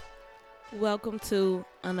Welcome to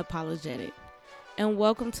Unapologetic, and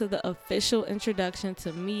welcome to the official introduction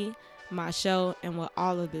to me, my show, and what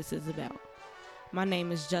all of this is about. My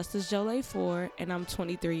name is Justice Jolie Ford, and I'm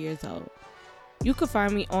 23 years old. You can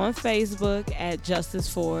find me on Facebook at Justice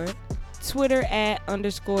Ford, Twitter at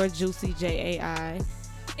 _JuicyJAI,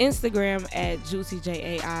 Instagram at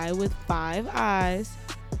JuicyJAI with 5 eyes,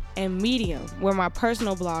 and Medium, where my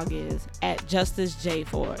personal blog is, at Justice J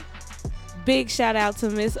Ford. Big shout out to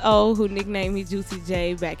Miss O, who nicknamed me Juicy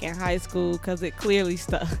J back in high school because it clearly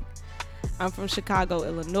stuck. I'm from Chicago,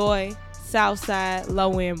 Illinois, Southside,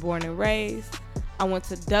 low end, born and raised. I went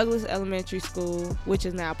to Douglas Elementary School, which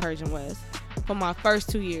is now Persian West, for my first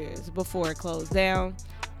 2 years before it closed down.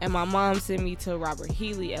 And my mom sent me to Robert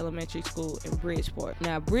Healy Elementary School in Bridgeport.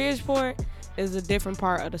 Now, Bridgeport is a different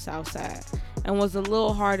part of the South Side and was a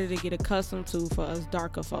little harder to get accustomed to for us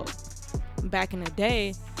darker folk. Back in the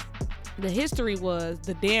day, the history was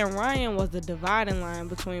the Dan Ryan was the dividing line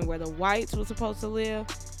between where the whites were supposed to live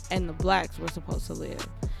and the blacks were supposed to live.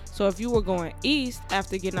 So if you were going east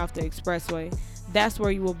after getting off the expressway, that's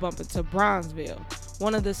where you would bump into Bronzeville,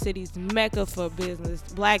 one of the city's mecca for business,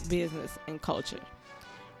 black business and culture.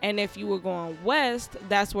 And if you were going west,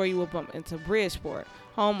 that's where you would bump into Bridgeport,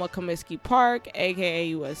 home of Comiskey Park, aka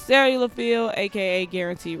US Cellular Field, aka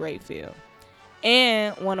Guaranteed Rate Field.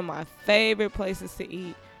 And one of my favorite places to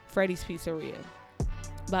eat, Freddy's Pizzeria.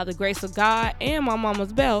 By the grace of God and my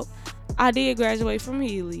mama's belt, I did graduate from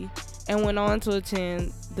Healy and went on to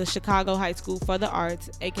attend the Chicago High School for the Arts,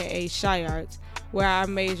 aka Chi Arts, where I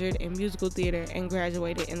majored in musical theater and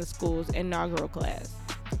graduated in the school's inaugural class.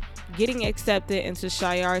 Getting accepted into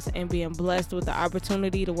Chi Arts and being blessed with the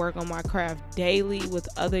opportunity to work on my craft daily with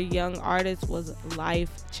other young artists was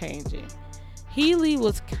life-changing. Healy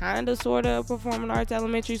was kinda sorta a performing arts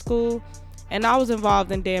elementary school, and I was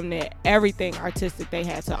involved in damn near everything artistic they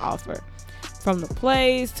had to offer. From the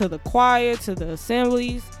plays, to the choir, to the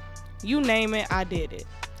assemblies. You name it, I did it.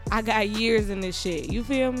 I got years in this shit, you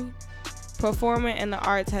feel me? Performing in the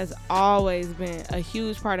arts has always been a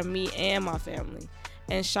huge part of me and my family.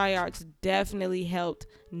 And Chi Arts definitely helped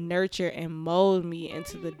nurture and mold me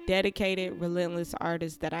into the dedicated, relentless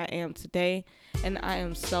artist that I am today. And I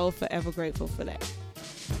am so forever grateful for that.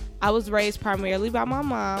 I was raised primarily by my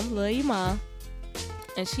mom, Lil' Ma,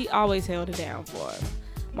 and she always held it down for us.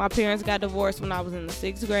 My parents got divorced when I was in the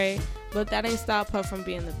 6th grade, but that ain't stopped her from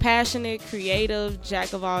being the passionate, creative,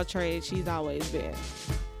 jack of all trades she's always been.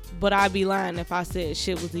 But I'd be lying if I said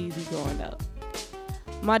shit was easy growing up.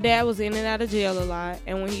 My dad was in and out of jail a lot,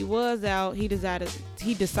 and when he was out, he decided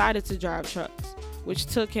to drive trucks, which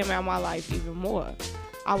took him out of my life even more.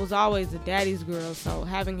 I was always a daddy's girl, so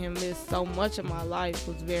having him miss so much of my life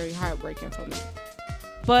was very heartbreaking for me.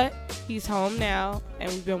 But he's home now,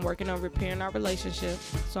 and we've been working on repairing our relationship,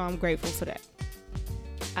 so I'm grateful for that.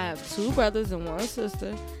 I have 2 brothers and 1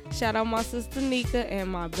 sister. Shout out my sister Nika and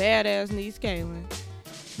my badass niece Kaylin.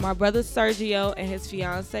 My brother Sergio and his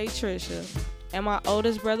fiancee Trisha. And my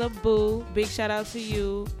oldest brother Boo. Big shout out to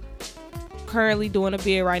you. Currently doing a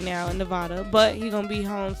bid right now in Nevada, but he gonna be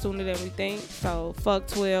home sooner than we think. So fuck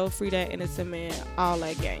 12, free that innocent man, all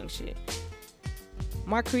that gang shit.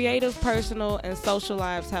 My creative, personal, and social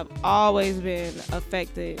lives have always been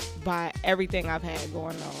affected by everything I've had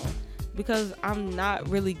going on because I'm not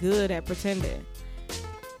really good at pretending.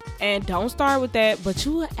 And don't start with that, but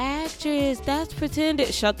you an actress, that's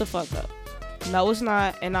pretended. Shut the fuck up. No, it's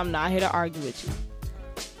not, and I'm not here to argue with you.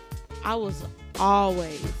 I was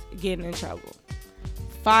always getting in trouble,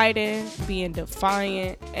 fighting, being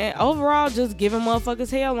defiant, and overall just giving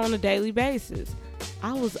motherfuckers hell on a daily basis.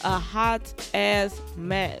 I was a hot ass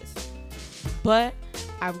mess, but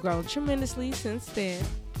I've grown tremendously since then,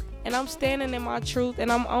 and I'm standing in my truth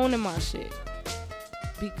and I'm owning my shit.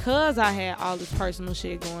 Because I had all this personal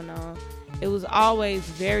shit going on, it was always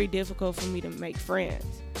very difficult for me to make friends.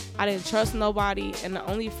 I didn't trust nobody, and the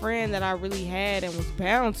only friend that I really had and was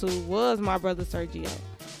bound to was my brother Sergio.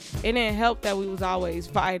 It didn't help that we was always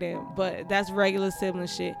fighting, but that's regular sibling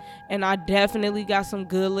shit, and I definitely got some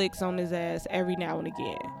good licks on his ass every now and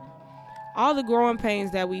again. All the growing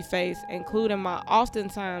pains that we face, including my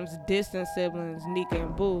oftentimes distant siblings Nika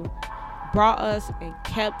and Boo, brought us and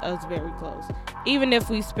kept us very close, even if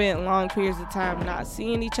we spent long periods of time not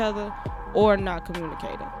seeing each other or not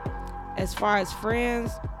communicating. As far as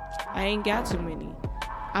friends, I ain't got too many.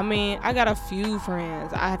 I mean, I got a few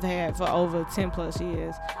friends I've had for over 10 plus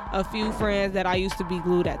years. A few friends that I used to be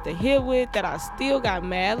glued at the hip with that I still got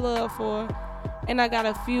mad love for. And I got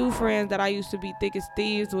a few friends that I used to be thick as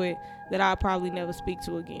thieves with that I'll probably never speak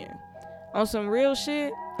to again. On some real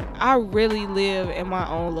shit, I really live in my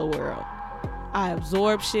own little world. I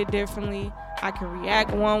absorb shit differently. I can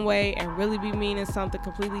react one way and really be meaning something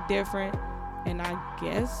completely different. And I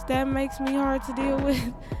guess that makes me hard to deal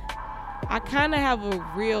with. I kind of have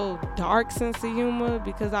a real dark sense of humor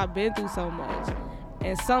because I've been through so much.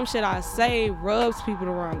 And some shit I say rubs people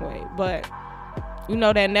the wrong way. But you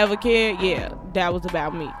know that never cared? Yeah, that was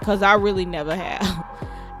about me. Because I really never have.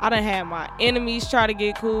 I done had my enemies try to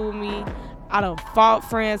get cool with me. I done fought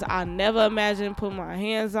friends I never imagined putting my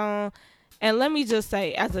hands on. And let me just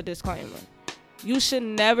say, as a disclaimer, you should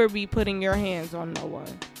never be putting your hands on no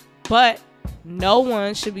one. But no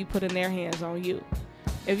one should be putting their hands on you.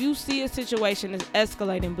 If you see a situation is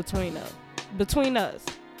escalating between us,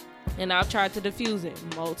 and I've tried to diffuse it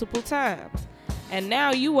multiple times, and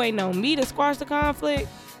now you ain't on me to squash the conflict,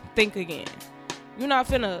 think again. You're not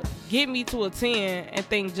finna get me to a 10 and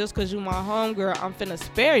think just because you my homegirl, I'm finna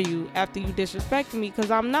spare you after you disrespecting me,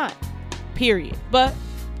 because I'm not. Period. But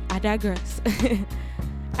I digress.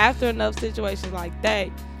 After enough situations like that,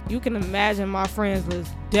 you can imagine my friends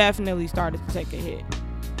list definitely started to take a hit.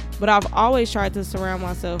 But I've always tried to surround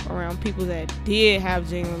myself around people that did have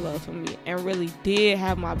genuine love for me and really did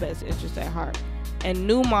have my best interest at heart and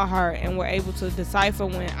knew my heart and were able to decipher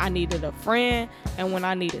when I needed a friend and when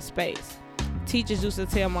I needed space. Teachers used to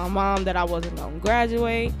tell my mom that I wasn't going to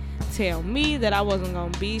graduate, tell me that I wasn't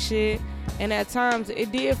going to be shit, and at times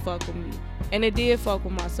it did fuck with me and it did fuck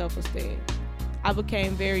with my self-esteem. I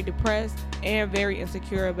became very depressed and very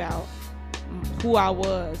insecure about who I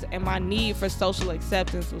was, and my need for social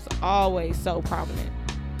acceptance was always so prominent.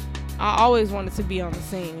 I always wanted to be on the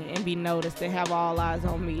scene and be noticed and have all eyes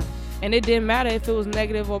on me, and it didn't matter if it was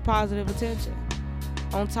negative or positive attention.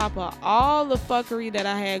 On top of all the fuckery that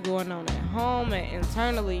I had going on at home and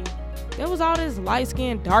internally, there was all this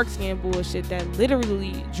light-skinned, dark-skinned bullshit that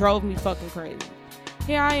literally drove me fucking crazy.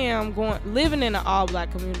 Here I am living in an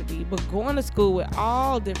all-black community, but going to school with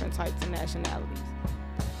all different types of nationalities.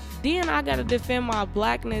 Then I gotta defend my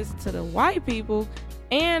blackness to the white people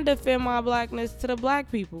and defend my blackness to the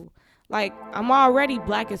black people. Like, I'm already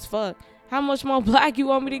black as fuck. How much more black you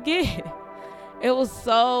want me to get? It was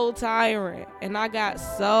so tiring, and I got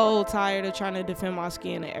so tired of trying to defend my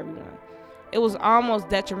skin to everyone. It was almost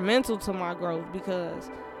detrimental to my growth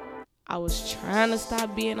because I was trying to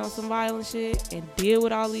stop being on some violent shit and deal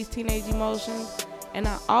with all these teenage emotions, and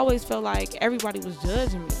I always felt like everybody was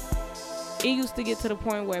judging me. It used to get to the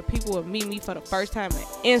point where people would meet me for the first time and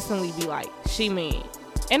instantly be like, she mean.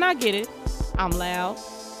 And I get it. I'm loud.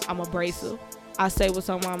 I'm abrasive. I say what's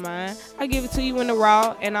on my mind. I give it to you in the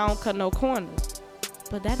raw, and I don't cut no corners.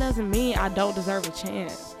 But that doesn't mean I don't deserve a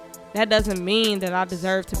chance. That doesn't mean that I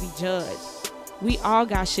deserve to be judged. We all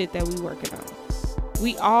got shit that we working on.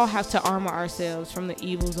 We all have to armor ourselves from the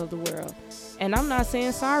evils of the world. And I'm not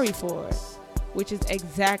saying sorry for it, which is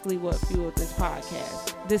exactly what fueled this podcast.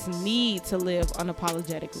 This need to live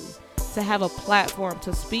unapologetically, to have a platform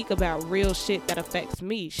to speak about real shit that affects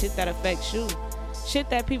me, shit that affects you, shit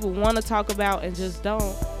that people want to talk about and just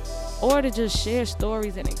don't, or to just share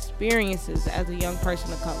stories and experiences as a young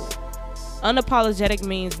person of color. Unapologetic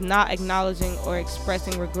means not acknowledging or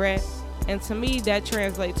expressing regret, and to me that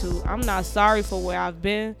translates to I'm not sorry for where I've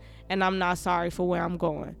been and I'm not sorry for where I'm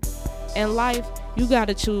going. In life, you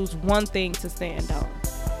gotta choose one thing to stand on,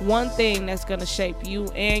 one thing that's gonna shape you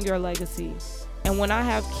and your legacy. And when I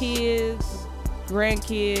have kids,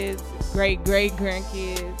 grandkids,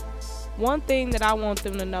 great-great-grandkids, one thing that I want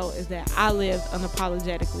them to know is that I lived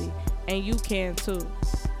unapologetically, and you can too.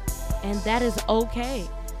 And that is okay.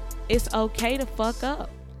 It's okay to fuck up.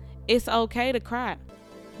 It's okay to cry.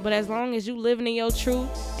 But as long as you living in your truth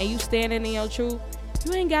and you standing in your truth,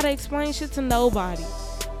 you ain't gotta explain shit to nobody.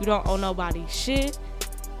 You don't owe nobody shit,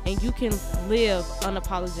 and you can live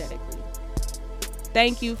unapologetically.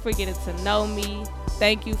 Thank you for getting to know me.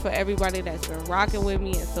 Thank you for everybody that's been rocking with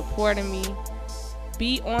me and supporting me.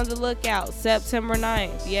 Be on the lookout. September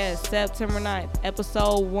 9th. Yes, September 9th.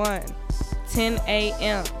 Episode 1. 10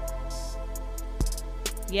 a.m.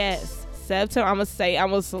 Yes, September. I'm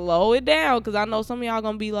going to slow it down because I know some of y'all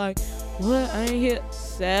going to be like, what? I ain't here.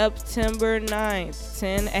 September 9th.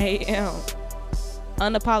 10 a.m.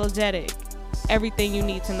 Unapologetic. Everything you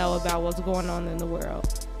need to know about what's going on in the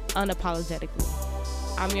world. Unapologetically.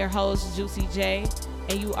 I'm your host, Juicy J,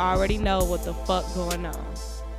 and you already know what the fuck going on.